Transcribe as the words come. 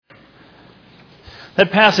That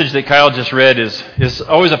passage that Kyle just read is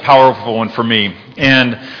always a powerful one for me.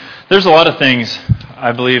 And there's a lot of things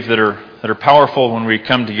I believe that are powerful when we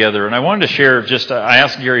come together. And I wanted to share I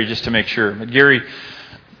asked Gary just to make sure. But Gary,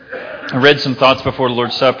 I read some thoughts before the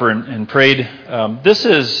Lord's Supper and prayed. That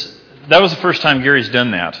was the first time Gary's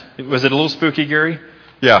done that. Was it a little spooky, Gary?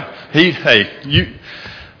 Yeah.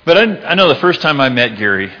 But I know the first time I met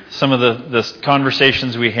Gary, some of the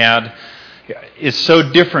conversations we had, it's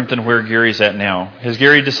so different than where Gary's at now. Has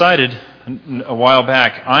Gary decided a while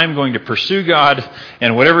back, I'm going to pursue God,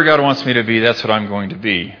 and whatever God wants me to be, that's what I'm going to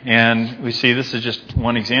be. And we see this is just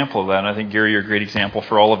one example of that. And I think, Gary, you're a great example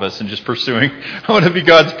for all of us in just pursuing, I want to be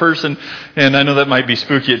God's person. And I know that might be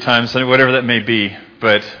spooky at times, whatever that may be,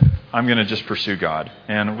 but I'm going to just pursue God.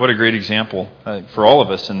 And what a great example for all of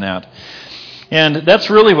us in that. And that's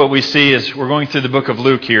really what we see as we're going through the book of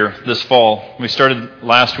Luke here this fall. We started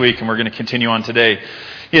last week and we're going to continue on today.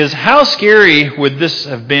 Is how scary would this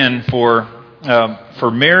have been for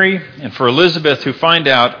Mary and for Elizabeth, who find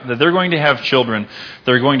out that they're going to have children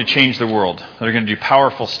that are going to change the world, that are going to do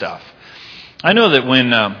powerful stuff. I know that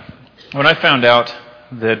when I found out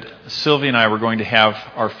that Sylvia and I were going to have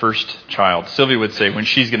our first child, Sylvia would say when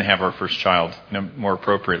she's going to have our first child, more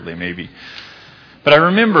appropriately maybe. But I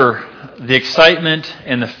remember the excitement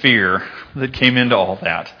and the fear that came into all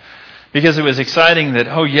that. Because it was exciting that,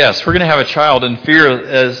 oh yes, we're going to have a child, and fear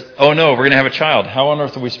as, oh no, we're going to have a child. How on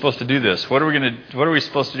earth are we supposed to do this? What are we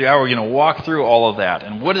supposed to do? How are we going to walk through all of that?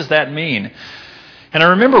 And what does that mean? And I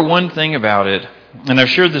remember one thing about it, and I've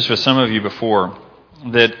shared this with some of you before,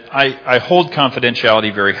 that I hold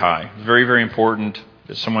confidentiality very high. It's very, very important.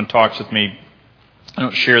 If someone talks with me, I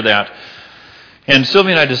don't share that. And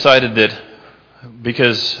Sylvia and I decided that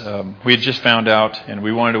because we had just found out and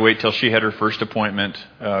we wanted to wait till she had her first appointment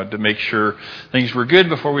to make sure things were good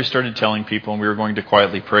before we started telling people, and we were going to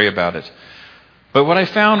quietly pray about it. But what I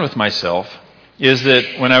found with myself is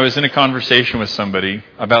that when I was in a conversation with somebody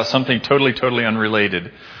about something totally, totally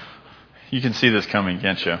unrelated, you can see this coming,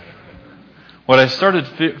 can't you? What I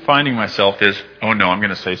started finding myself is, oh no, I'm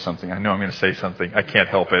going to say something. I know I'm going to say something. I can't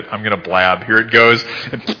help it. I'm going to blab. Here it goes.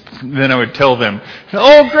 And then I would tell them,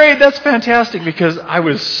 oh great, that's fantastic, because I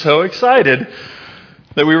was so excited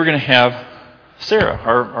that we were going to have Sarah,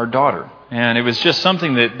 our daughter. And it was just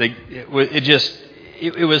something that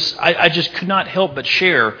I just could not help but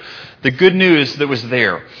share the good news that was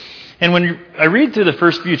there. And when I read through the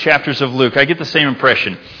first few chapters of Luke, I get the same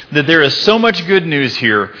impression that there is so much good news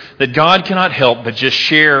here that God cannot help but just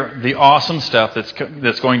share the awesome stuff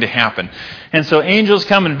that's going to happen. And so angels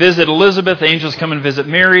come and visit Elizabeth, angels come and visit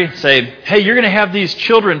Mary, say, hey, you're going to have these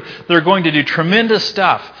children that are going to do tremendous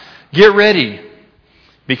stuff. Get ready,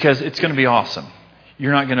 because it's going to be awesome. You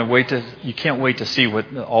can't wait to see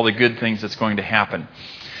all the good things that's going to happen.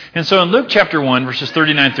 And so in Luke chapter 1, verses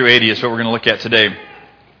 39 through 80 is what we're going to look at today.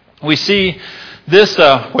 We see this,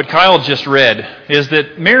 what Kyle just read, is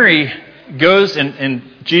that Mary goes, and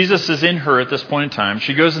Jesus is in her at this point in time.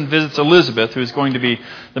 She goes and visits Elizabeth, who is going to be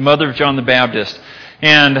the mother of John the Baptist.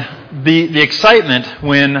 And the excitement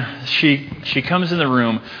when she comes in the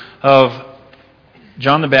room of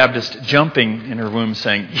John the Baptist jumping in her womb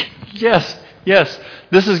saying, yes,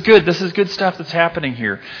 this is good stuff that's happening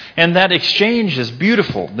here. And that exchange is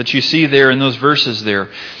beautiful that you see there in those verses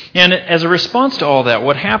there. And as a response to all that,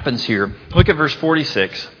 what happens here, look at verse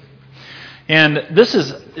 46. And this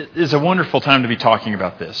is a wonderful time to be talking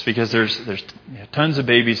about this, because there's tons of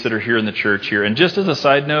babies that are here in the church here. And just as a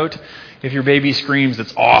side note, if your baby screams,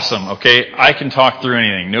 it's awesome, okay? I can talk through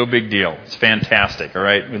anything, no big deal. It's fantastic, all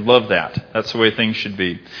right? We love that. That's the way things should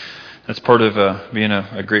be. That's part of being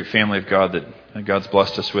a great family of God that God's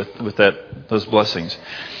blessed us with those blessings.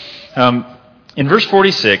 In verse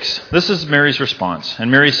 46, this is Mary's response. And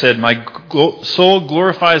Mary said, my soul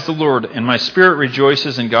glorifies the Lord, and my spirit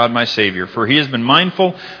rejoices in God my Savior, for he has been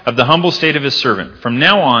mindful of the humble state of his servant. From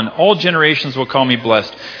now on, all generations will call me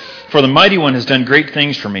blessed, for the Mighty One has done great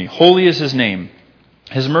things for me. Holy is his name.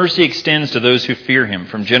 His mercy extends to those who fear him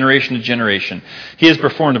from generation to generation. He has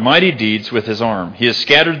performed mighty deeds with his arm. He has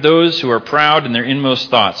scattered those who are proud in their inmost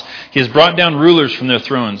thoughts. He has brought down rulers from their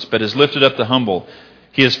thrones, but has lifted up the humble.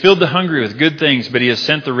 He has filled the hungry with good things, but he has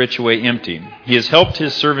sent the rich away empty. He has helped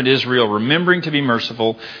his servant Israel, remembering to be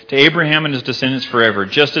merciful to Abraham and his descendants forever,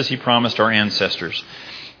 just as he promised our ancestors.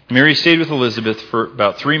 Mary stayed with Elizabeth for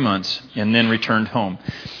about 3 months and then returned home.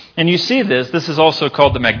 And you see this is also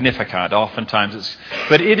called the Magnificat, oftentimes.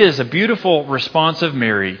 But it is a beautiful response of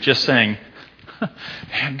Mary just saying,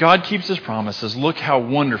 God keeps his promises. Look how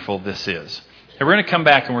wonderful this is. And we're going to come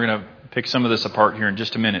back and we're going to pick some of this apart here in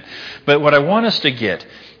just a minute. But what I want us to get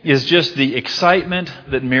is just the excitement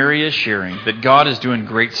that Mary is sharing, that God is doing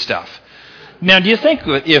great stuff. Now, do you think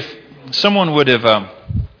if someone would have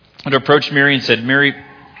approached Mary and said, Mary,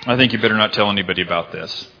 I think you better not tell anybody about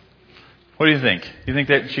this. What do you think? Do you think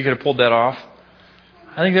that she could have pulled that off?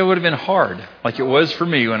 I think that would have been hard, like it was for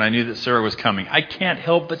me when I knew that Sarah was coming. I can't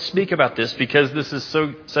help but speak about this because this is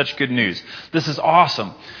such good news. This is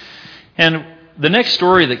awesome. And the next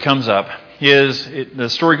story that comes up is, the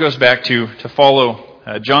story goes back to follow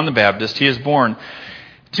John the Baptist. He is born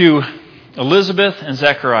to Elizabeth and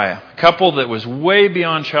Zechariah, a couple that was way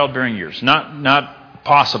beyond childbearing years, not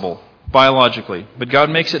possible biologically, but God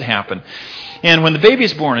makes it happen. And when the baby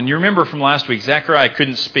is born, and you remember from last week, Zechariah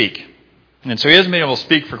couldn't speak. And so he hasn't been able to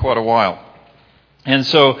speak for quite a while. And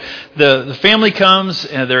so the family comes,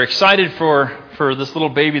 and they're excited for this little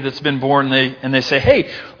baby that's been born. And they say,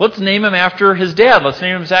 hey, let's name him after his dad. Let's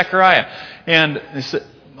name him Zechariah. And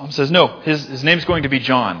Mom says, no, his name's going to be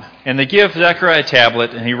John. And they give Zechariah a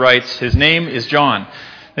tablet, and he writes, his name is John.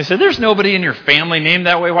 They said, there's nobody in your family named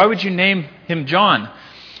that way. Why would you name him John?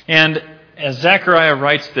 And as Zechariah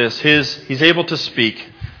writes this, he's able to speak.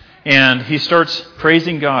 And he starts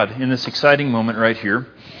praising God in this exciting moment right here.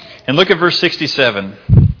 And look at verse 67.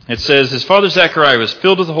 It says, his father Zechariah was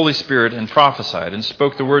filled with the Holy Spirit and prophesied and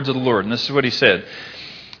spoke the words of the Lord. And this is what he said.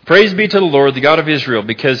 Praise be to the Lord, the God of Israel,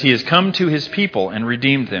 because he has come to his people and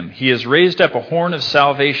redeemed them. He has raised up a horn of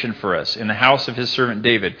salvation for us in the house of his servant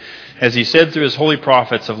David, as he said through his holy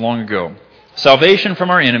prophets of long ago. Salvation from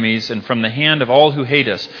our enemies and from the hand of all who hate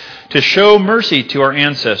us, to show mercy to our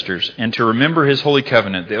ancestors and to remember his holy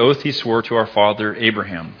covenant, the oath he swore to our father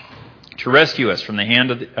Abraham, to rescue us from the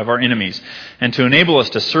hand of our enemies and to enable us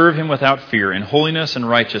to serve him without fear in holiness and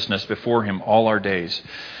righteousness before him all our days.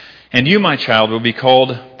 And you, my child, will be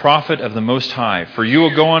called prophet of the Most High, for you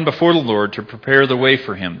will go on before the Lord to prepare the way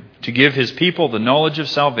for him, to give his people the knowledge of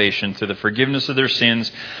salvation through the forgiveness of their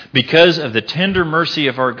sins, because of the tender mercy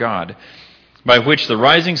of our God, by which the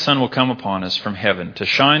rising sun will come upon us from heaven, to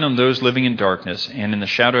shine on those living in darkness and in the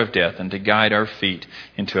shadow of death, and to guide our feet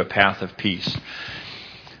into a path of peace.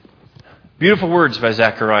 Beautiful words by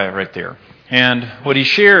Zechariah right there. And what he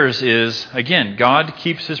shares is, again, God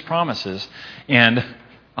keeps his promises, and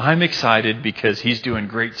I'm excited because he's doing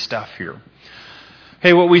great stuff here.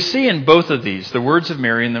 Hey, what we see in both of these, the words of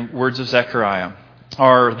Mary and the words of Zechariah,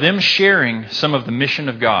 are them sharing some of the mission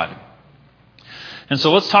of God. And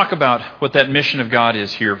so let's talk about what that mission of God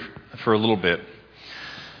is here for a little bit.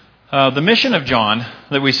 The mission of John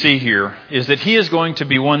that we see here is that he is going to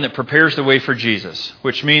be one that prepares the way for Jesus,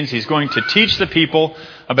 which means he's going to teach the people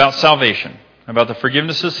about salvation, about the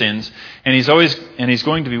forgiveness of sins, and he's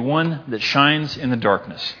going to be one that shines in the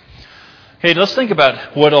darkness. Okay, let's think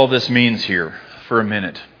about what all this means here for a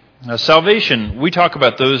minute. Now, salvation, we talk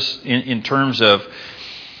about those in terms of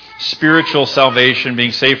spiritual salvation,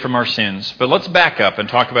 being saved from our sins. But let's back up and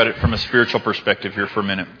talk about it from a spiritual perspective here for a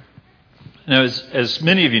minute. Now, as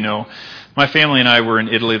many of you know, my family and I were in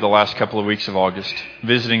Italy the last couple of weeks of August,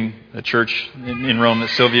 visiting the church in Rome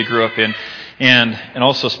that Sylvia grew up in, and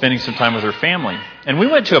also spending some time with her family. And we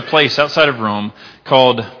went to a place outside of Rome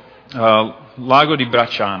called Lago di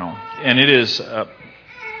Bracciano. And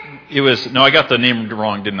I got the name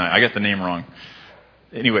wrong, didn't I? I got the name wrong.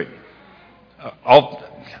 Anyway,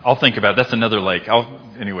 I'll think about it. That's another lake.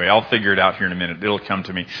 I'll figure it out here in a minute. It'll come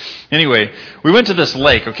to me. Anyway, we went to this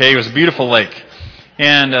lake, okay? It was a beautiful lake.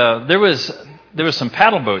 And there was some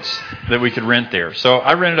paddle boats that we could rent there. So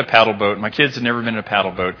I rented a paddle boat. My kids had never been in a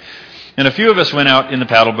paddle boat. And a few of us went out in the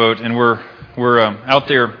paddle boat, and we're out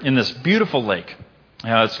there in this beautiful lake.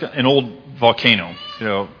 It's an old volcano,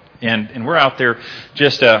 and we're out there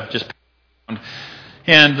just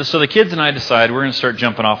and so the kids and I decided we're going to start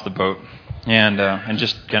jumping off the boat and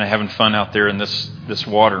just kind of having fun out there in this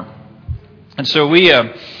water. And so we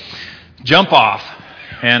jump off,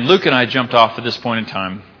 and Luke and I jumped off at this point in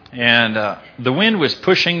time, and the wind was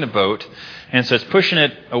pushing the boat, and so it's pushing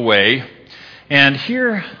it away. And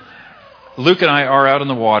here, Luke and I are out in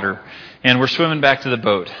the water, and we're swimming back to the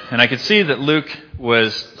boat. And I could see that Luke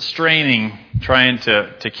was straining, trying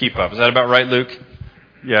to keep up. Is that about right, Luke?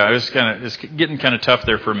 Yeah, it was getting kind of tough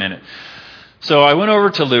there for a minute. So I went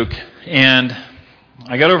over to Luke, and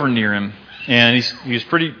I got over near him, and he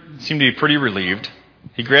seemed to be pretty relieved.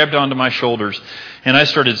 He grabbed onto my shoulders, and I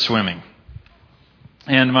started swimming.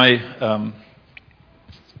 And my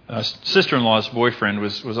sister-in-law's boyfriend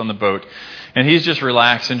was on the boat, and he's just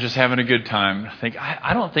relaxed and just having a good time.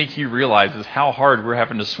 I don't think he realizes how hard we're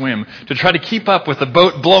having to swim to try to keep up with the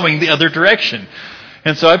boat blowing the other direction.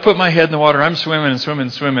 And so I put my head in the water. I'm swimming,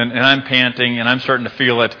 and I'm panting, and I'm starting to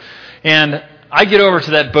feel it. And I get over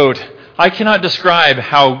to that boat. I cannot describe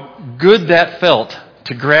how good that felt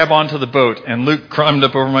to grab onto the boat. And Luke climbed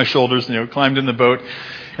up over my shoulders, climbed in the boat.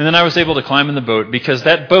 And then I was able to climb in the boat because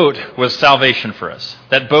that boat was salvation for us.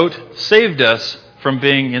 That boat saved us from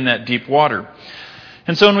being in that deep water.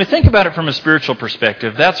 And so when we think about it from a spiritual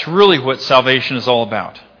perspective, that's really what salvation is all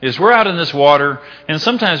about. Is we're out in this water, and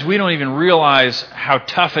sometimes we don't even realize how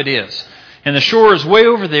tough it is. And the shore is way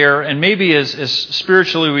over there, and maybe as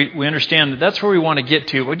spiritually we understand that that's where we want to get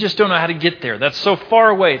to. We just don't know how to get there. That's so far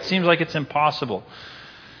away, it seems like it's impossible.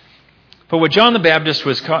 But what John the Baptist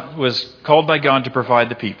was called by God to provide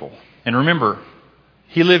the people. And remember,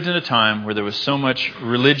 he lived in a time where there was so much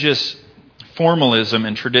religious formalism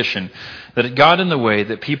and tradition that it got in the way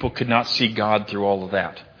that people could not see God through all of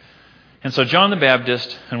that. And so John the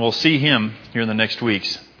Baptist, and we'll see him here in the next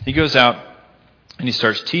weeks, he goes out and he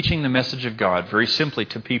starts teaching the message of God very simply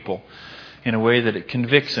to people in a way that it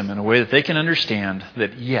convicts them, in a way that they can understand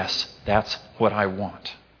that, yes, that's what I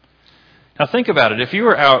want. Now think about it. If you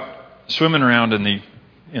were out swimming around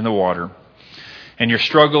in the water and you're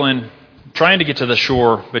struggling, trying to get to the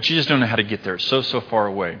shore, but you just don't know how to get there. It's so far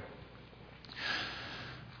away.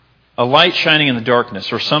 A light shining in the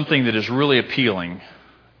darkness or something that is really appealing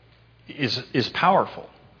is powerful.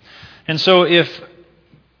 And so if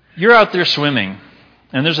you're out there swimming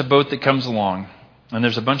and there's a boat that comes along and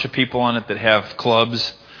there's a bunch of people on it that have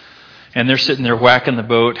clubs and they're sitting there whacking the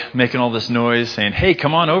boat, making all this noise, saying, hey,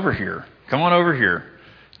 come on over here. Come on over here.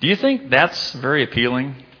 Do you think that's very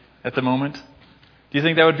appealing at the moment? Do you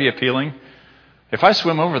think that would be appealing? If I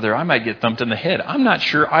swim over there, I might get thumped in the head. I'm not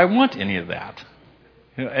sure I want any of that.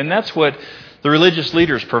 And that's what the religious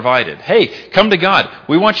leaders provided. Hey, come to God.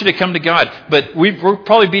 We want you to come to God. But we'll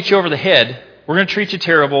probably beat you over the head. We're going to treat you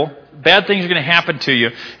terrible. Bad things are going to happen to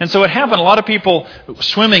you. And so what happened, a lot of people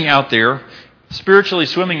swimming out there, spiritually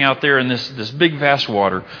swimming out there in this big, vast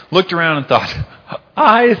water, looked around and thought,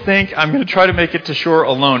 I think I'm going to try to make it to shore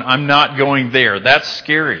alone. I'm not going there. That's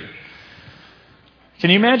scary. Can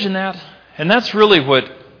you imagine that? And that's really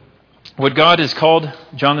what God has called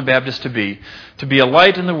John the Baptist to be a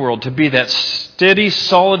light in the world, to be that steady,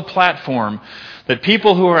 solid platform that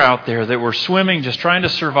people who are out there that were swimming, just trying to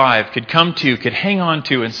survive, could come to, could hang on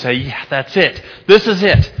to and say, yeah, that's it. This is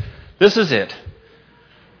it. This is it.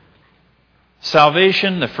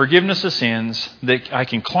 Salvation, the forgiveness of sins that I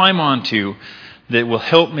can climb onto that will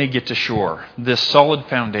help me get to shore, this solid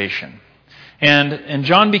foundation. And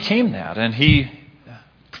John became that, and he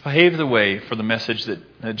paved the way for the message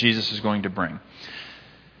that Jesus is going to bring.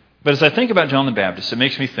 But as I think about John the Baptist, it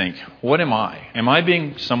makes me think, what am I? Am I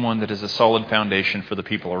being someone that is a solid foundation for the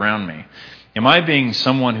people around me? Am I being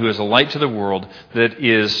someone who is a light to the world, that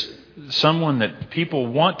is someone that people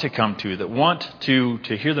want to come to, that want to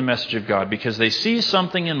hear the message of God because they see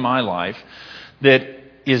something in my life that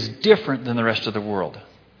is different than the rest of the world?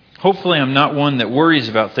 Hopefully I'm not one that worries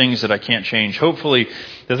about things that I can't change. Hopefully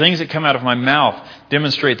the things that come out of my mouth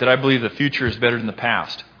demonstrate that I believe the future is better than the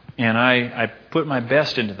past. And I put my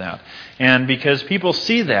best into that. And because people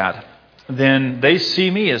see that, then they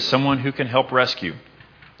see me as someone who can help rescue.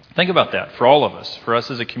 Think about that for all of us, for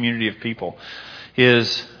us as a community of people,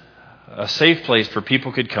 is a safe place for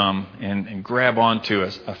people could come and grab onto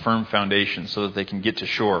a firm foundation so that they can get to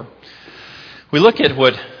shore. We look at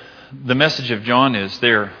what the message of John is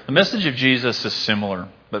there. The message of Jesus is similar,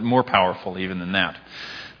 but more powerful even than that.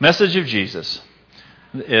 Message of Jesus,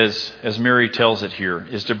 as Mary tells it here,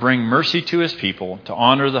 is to bring mercy to his people, to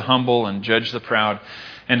honor the humble and judge the proud,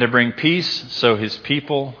 and to bring peace so his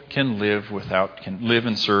people can live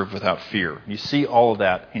and serve without fear. You see all of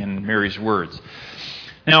that in Mary's words.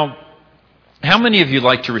 Now, how many of you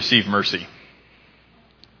like to receive mercy?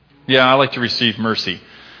 Yeah, I like to receive mercy.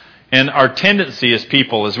 And our tendency as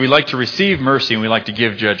people is we like to receive mercy and we like to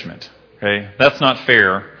give judgment. Okay, that's not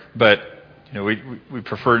fair, but we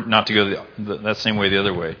prefer not to go that same way the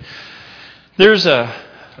other way.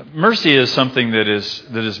 Mercy is something that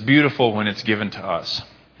is beautiful when it's given to us.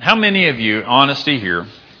 How many of you, honesty here,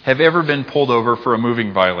 have ever been pulled over for a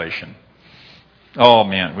moving violation? Oh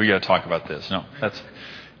man, we got to talk about this. No,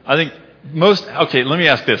 let me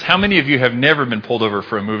ask this: how many of you have never been pulled over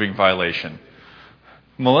for a moving violation?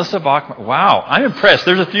 Melissa Bachman. Wow, I'm impressed.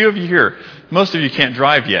 There's a few of you here. Most of you can't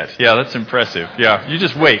drive yet. Yeah, that's impressive. Yeah, you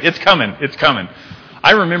just wait. It's coming. It's coming.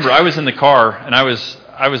 I remember I was in the car, and I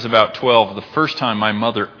was about 12, the first time my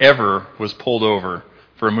mother ever was pulled over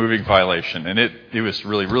for a moving violation. And it was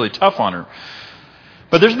really, really tough on her.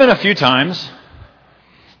 But there's been a few times,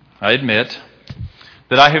 I admit,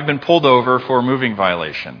 that I have been pulled over for a moving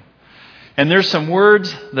violation. And there's some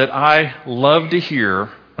words that I love to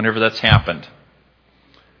hear whenever that's happened.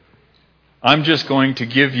 I'm just going to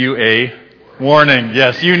give you a warning.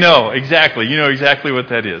 Yes, you know exactly. You know exactly what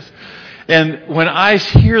that is. And when I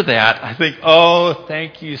hear that, I think, oh,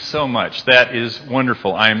 thank you so much. That is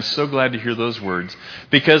wonderful. I am so glad to hear those words.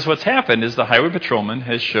 Because what's happened is the highway patrolman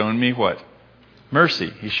has shown me what?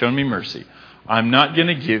 Mercy. He's shown me mercy. I'm not going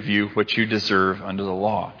to give you what you deserve under the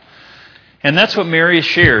law. And that's what Mary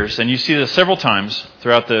shares. And you see this several times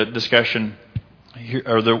throughout the discussion,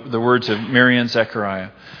 or the words of Mary and Zechariah,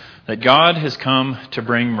 that God has come to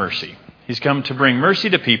bring mercy. He's come to bring mercy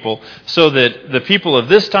to people so that the people of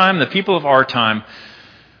this time, the people of our time,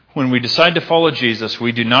 when we decide to follow Jesus,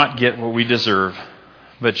 we do not get what we deserve.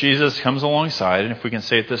 But Jesus comes alongside, and if we can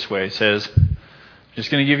say it this way, says, I'm just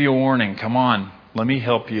going to give you a warning. Come on, let me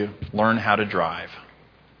help you learn how to drive.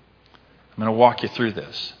 I'm going to walk you through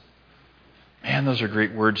this. Man, those are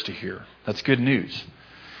great words to hear. That's good news.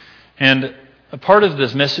 And a part of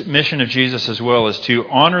this mission of Jesus as well is to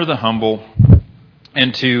honor the humble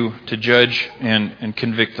and to judge and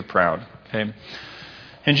convict the proud. Okay?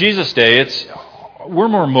 In Jesus' day, we're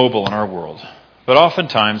more mobile in our world. But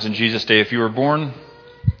oftentimes in Jesus' day, if you were born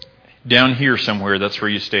down here somewhere, that's where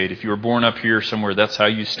you stayed. If you were born up here somewhere, that's how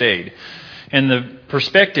you stayed. And the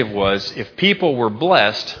perspective was, if people were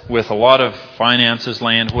blessed with a lot of finances,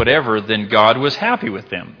 land, whatever, then God was happy with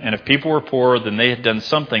them. And if people were poor, then they had done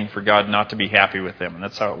something for God not to be happy with them. And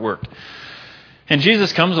that's how it worked. And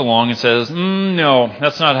Jesus comes along and says, no,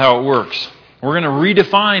 that's not how it works. We're going to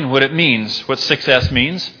redefine what it means, what success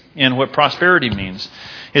means, and what prosperity means.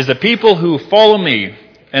 Is the people who follow me,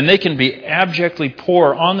 and they can be abjectly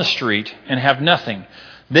poor on the street and have nothing.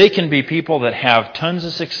 They can be people that have tons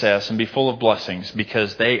of success and be full of blessings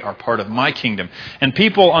because they are part of my kingdom. And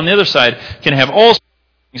people on the other side can have all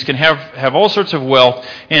things, can have all sorts of wealth,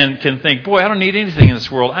 and can think, boy, I don't need anything in this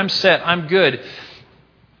world. I'm set. I'm good.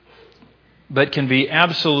 But can be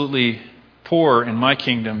absolutely poor in my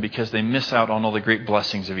kingdom because they miss out on all the great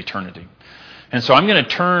blessings of eternity. And so I'm going to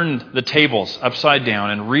turn the tables upside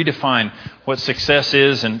down and redefine what success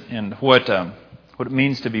is and what it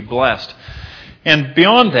means to be blessed. And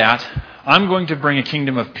beyond that, I'm going to bring a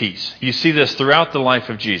kingdom of peace. You see this throughout the life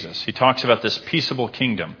of Jesus. He talks about this peaceable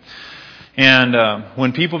kingdom. And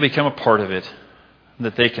when people become a part of it,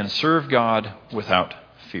 that they can serve God without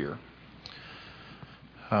fear.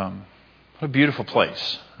 What a beautiful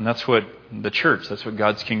place. And that's what the church, that's what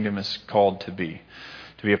God's kingdom is called to be.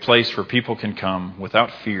 To be a place where people can come without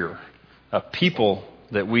fear. A people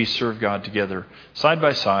that we serve God together, side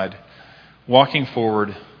by side, walking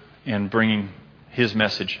forward and bringing His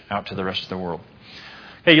message out to the rest of the world.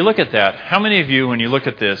 Hey, you look at that. How many of you, when you look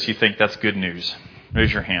at this, you think that's good news?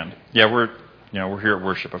 Raise your hand. Yeah, we're here at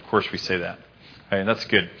worship. Of course we say that. Okay, that's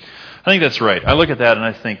good. I think that's right. I look at that and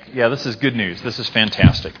I think, yeah, this is good news. This is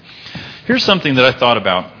fantastic. Here's something that I thought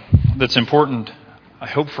about that's important, I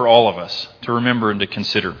hope, for all of us to remember and to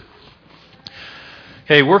consider.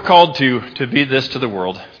 Hey, we're called to be this to the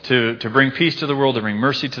world, to bring peace to the world, to bring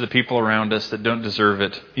mercy to the people around us that don't deserve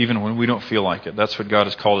it, even when we don't feel like it. That's what God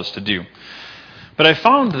has called us to do. But I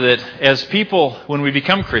found that as people, when we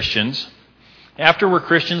become Christians, after we're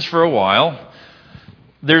Christians for a while,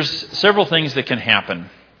 there's several things that can happen.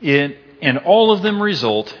 And all of them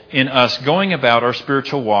result in us going about our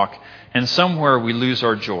spiritual walk, and somewhere we lose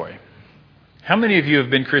our joy. How many of you have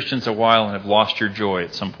been Christians a while and have lost your joy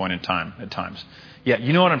at some point in time, at times? Yeah,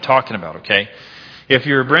 you know what I'm talking about, okay? If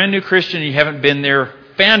you're a brand new Christian and you haven't been there,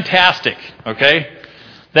 fantastic, okay?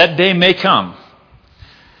 That day may come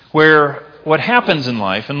where what happens in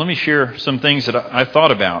life, and let me share some things that I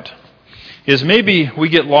thought about, is maybe we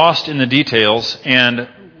get lost in the details and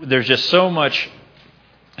there's just so much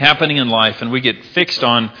happening in life and we get fixed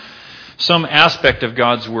on some aspect of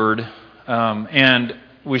God's Word and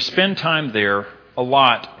we spend time there a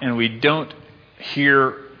lot and we don't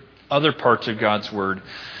hear other parts of God's Word.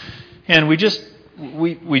 And we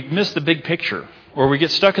miss the big picture, or we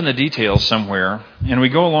get stuck in the details somewhere and we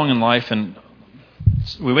go along in life and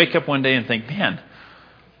we wake up one day and think, man,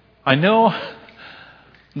 I know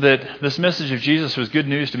that this message of Jesus was good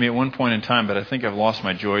news to me at one point in time, but I think I've lost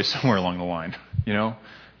my joy somewhere along the line. You know,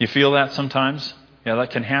 you feel that sometimes? Yeah,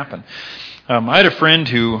 that can happen. I had a friend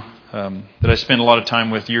who that I spent a lot of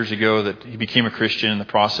time with years ago, that he became a Christian in the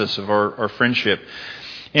process of our friendship.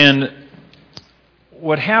 And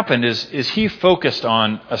what happened is he focused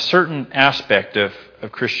on a certain aspect of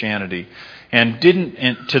Christianity and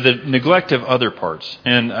to the neglect of other parts.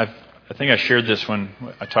 And I think I shared this when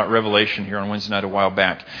I taught Revelation here on Wednesday night a while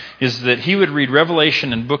back, is that he would read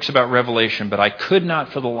Revelation and books about Revelation, but I could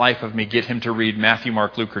not for the life of me get him to read Matthew,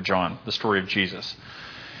 Mark, Luke, or John, the story of Jesus.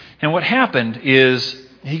 And what happened is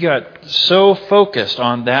he got so focused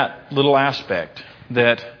on that little aspect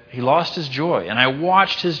that he lost his joy. And I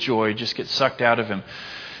watched his joy just get sucked out of him.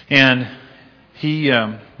 And he,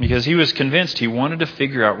 because he was convinced, he wanted to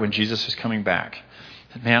figure out when Jesus was coming back.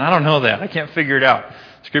 Man, I don't know that. I can't figure it out.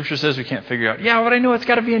 Scripture says we can't figure it out. Yeah, but I know it's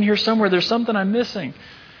got to be in here somewhere. There's something I'm missing.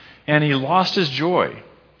 And he lost his joy.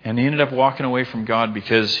 And he ended up walking away from God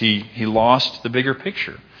because he lost the bigger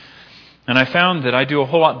picture. And I found that I do a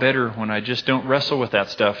whole lot better when I just don't wrestle with that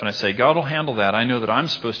stuff and I say, God will handle that. I know that I'm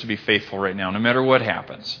supposed to be faithful right now, no matter what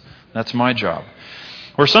happens. That's my job.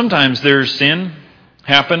 Or sometimes there's sin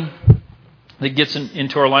happen that gets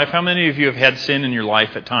into our life. How many of you have had sin in your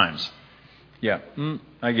life at times? Yeah,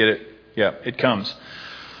 I get it. Yeah, it comes.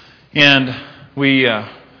 And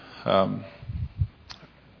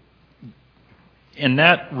and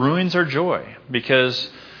that ruins our joy,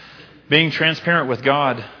 because being transparent with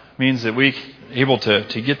God means that we're able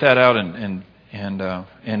to get that out and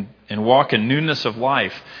walk in newness of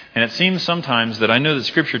life. And it seems sometimes that I know that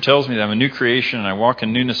Scripture tells me that I'm a new creation and I walk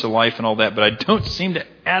in newness of life and all that, but I don't seem to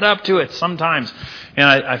add up to it sometimes, and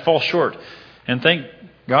I fall short. And thank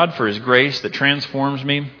God for His grace that transforms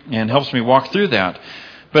me and helps me walk through that.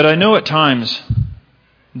 But I know at times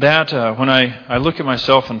that when I look at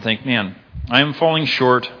myself and think, man, I am falling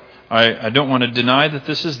short. I don't want to deny that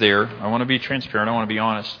this is there. I want to be transparent. I want to be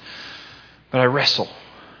honest. But I wrestle,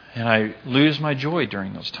 and I lose my joy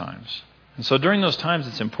during those times. And so during those times,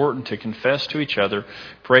 it's important to confess to each other,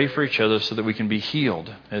 pray for each other so that we can be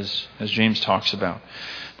healed, as James talks about.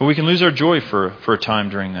 But we can lose our joy for a time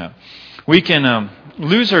during that. We can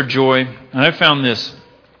lose our joy, and I've found this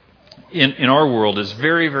in our world is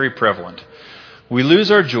very, very prevalent. We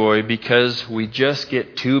lose our joy because we just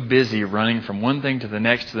get too busy running from one thing to the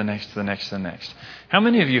next, to the next, to the next, to the next. How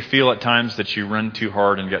many of you feel at times that you run too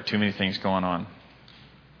hard and got too many things going on?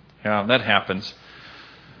 Yeah, that happens.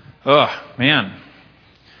 Oh, man.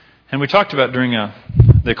 And we talked about during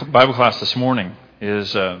the Bible class this morning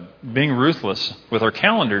is being ruthless with our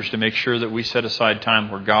calendars to make sure that we set aside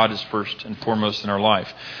time where God is first and foremost in our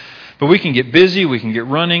life. But we can get busy, we can get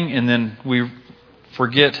running, and then we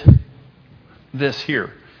forget this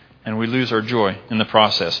here, and we lose our joy in the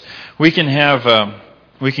process. We can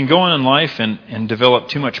go on in life and develop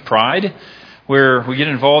too much pride, where we get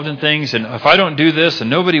involved in things, and if I don't do this, and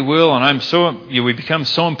nobody will, and we become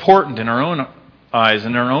so important in our own eyes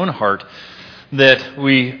and our own heart that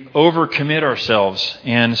we overcommit ourselves,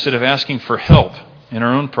 and instead of asking for help in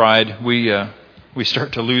our own pride, we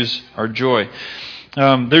start to lose our joy.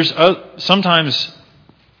 There's sometimes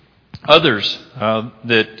others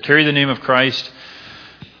that carry the name of Christ.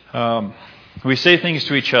 We say things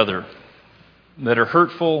to each other that are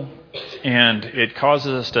hurtful, and it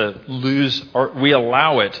causes us to we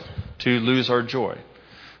allow it to lose our joy.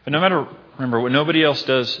 But remember, what nobody else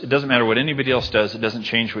does, it doesn't matter what anybody else does, it doesn't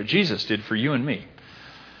change what Jesus did for you and me.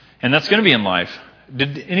 And that's going to be in life.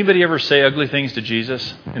 Did anybody ever say ugly things to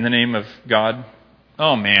Jesus in the name of God?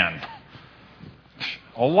 Oh, man.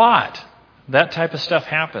 A lot. That type of stuff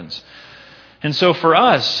happens. And so for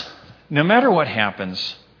us, no matter what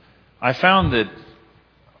happens, I found that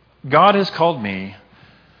God has called me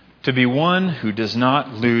to be one who does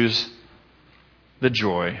not lose the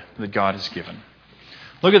joy that God has given.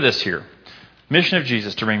 Look at this here. Mission of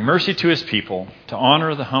Jesus, to bring mercy to His people, to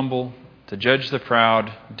honor the humble, to judge the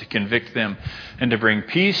proud, to convict them, and to bring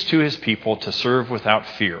peace to His people, to serve without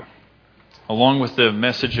fear. Along with the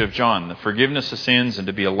message of John, the forgiveness of sins, and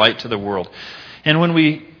to be a light to the world. And when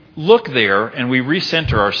we look there and we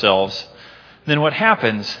recenter ourselves, then what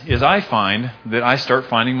happens is I find that I start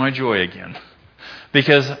finding my joy again.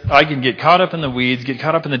 Because I can get caught up in the weeds, get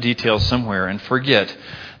caught up in the details somewhere, and forget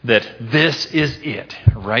that this is it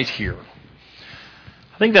right here.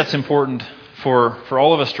 I think that's important for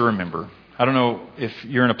all of us to remember. I don't know if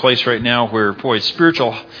you're in a place right now where, boy,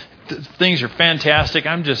 spiritual things are fantastic.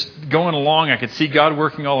 I'm just going along. I can see God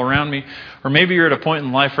working all around me. Or maybe you're at a point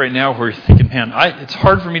in life right now where you're thinking, man, it's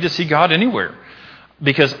hard for me to see God anywhere.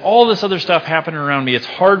 Because all this other stuff happening around me, it's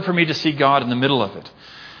hard for me to see God in the middle of it.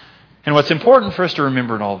 And what's important for us to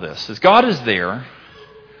remember in all this is God is there.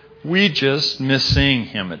 We just miss seeing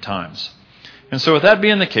Him at times. And so with that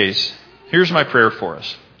being the case, here's my prayer for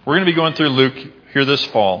us. We're going to be going through Luke here this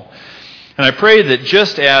fall. And I pray that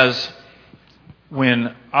just as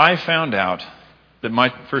when I found out that my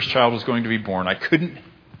first child was going to be born, I couldn't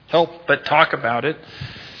help but talk about it.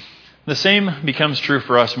 The same becomes true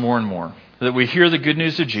for us more and more. That we hear the good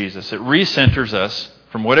news of Jesus. It recenters us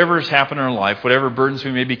from whatever has happened in our life, whatever burdens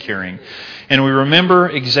we may be carrying. And we remember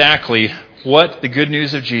exactly what the good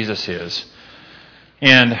news of Jesus is.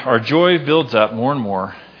 And our joy builds up more and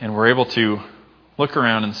more. And we're able to look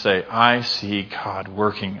around and say, I see God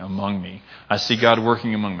working among me. I see God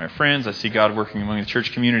working among my friends. I see God working among the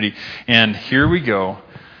church community. And here we go,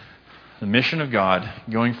 the mission of God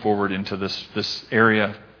going forward into this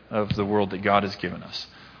area of the world that God has given us.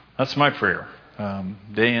 That's my prayer,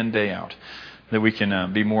 day in, day out, that we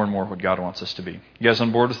can be more and more what God wants us to be. You guys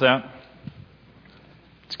on board with that?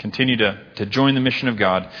 Let's continue to join the mission of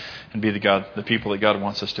God and be the people that God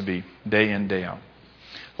wants us to be, day in, day out.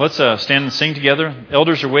 Let's stand and sing together.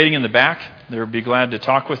 Elders are waiting in the back. They'll be glad to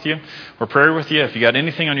talk with you or pray with you. If you got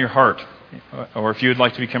anything on your heart, or if you would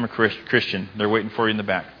like to become a Christian, they're waiting for you in the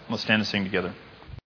back. Let's stand and sing together.